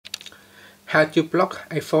how to block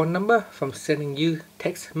a phone number from sending you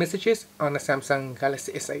text messages on the Samsung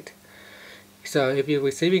Galaxy S8. So if you're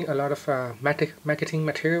receiving a lot of marketing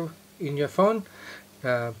material in your phone,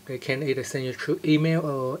 they can either send you through email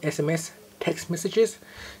or SMS text messages.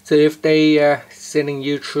 So if they sending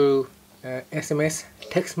you through SMS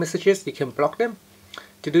text messages, you can block them.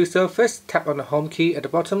 To do so, first tap on the home key at the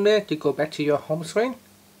bottom there to go back to your home screen.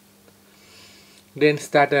 Then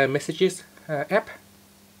start the messages app.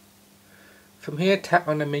 From here, tap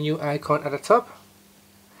on the menu icon at the top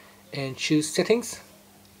and choose settings.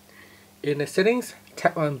 In the settings,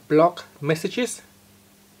 tap on block messages,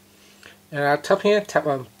 and at the top here, tap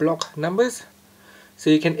on block numbers.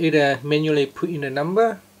 So you can either manually put in a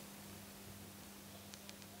number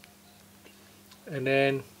and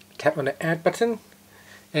then tap on the add button,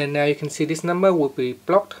 and now you can see this number will be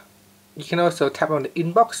blocked. You can also tap on the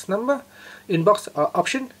inbox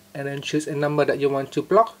option and then choose a number that you want to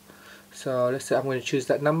block. So let's say I'm going to choose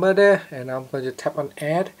that number there, and I'm going to tap on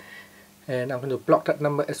add, and I'm going to block that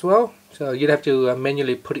number as well. So you'd have to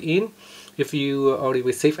manually put it in. If you already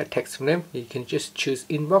receive a text from them, you can just choose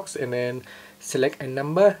inbox and then select a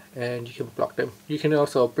number and you can block them. You can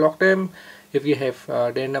also block them if you have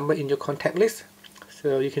their number in your contact list.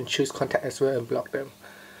 So you can choose contact as well and block them.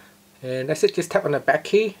 And that's it. Just tap on the back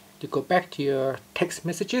key to go back to your text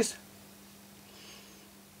messages.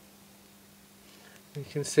 You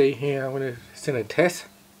can see here I'm going to send a test.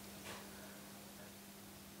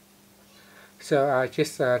 So I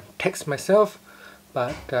just text myself,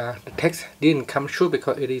 but the text didn't come through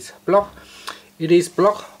because it is blocked. It is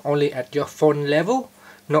blocked only at your phone level,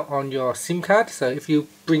 not on your SIM card. So if you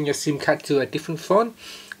bring your SIM card to a different phone,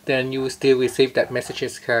 then you will still receive that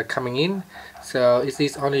messages coming in. So it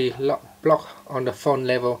is only blocked on the phone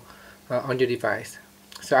level on your device.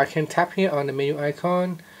 So I can tap here on the menu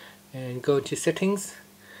icon and go to settings,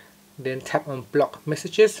 then tap on block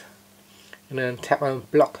messages, and then tap on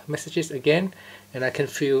block messages again, and I can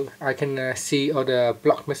see all the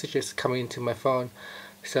block messages coming into my phone.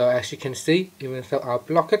 So as you can see, even though I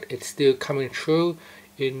block it, it's still coming through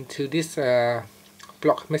into this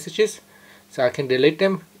block messages. So I can delete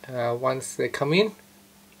them once they come in,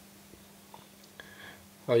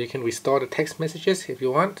 or you can restore the text messages if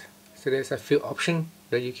you want. So there's a few options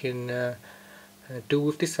that you can do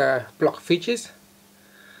with this block features.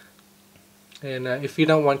 And if you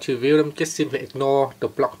don't want to view them, just simply ignore the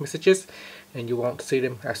block messages and you won't see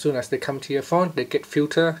them. As soon as they come to your phone, they get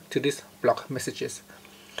filtered to these block messages.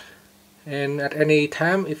 And at any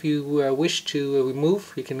time, if you wish to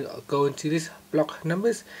remove, you can go into these block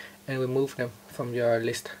numbers and remove them from your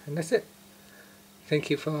list. And that's it. Thank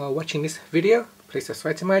you for watching this video. Please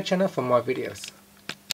subscribe to my channel for more videos.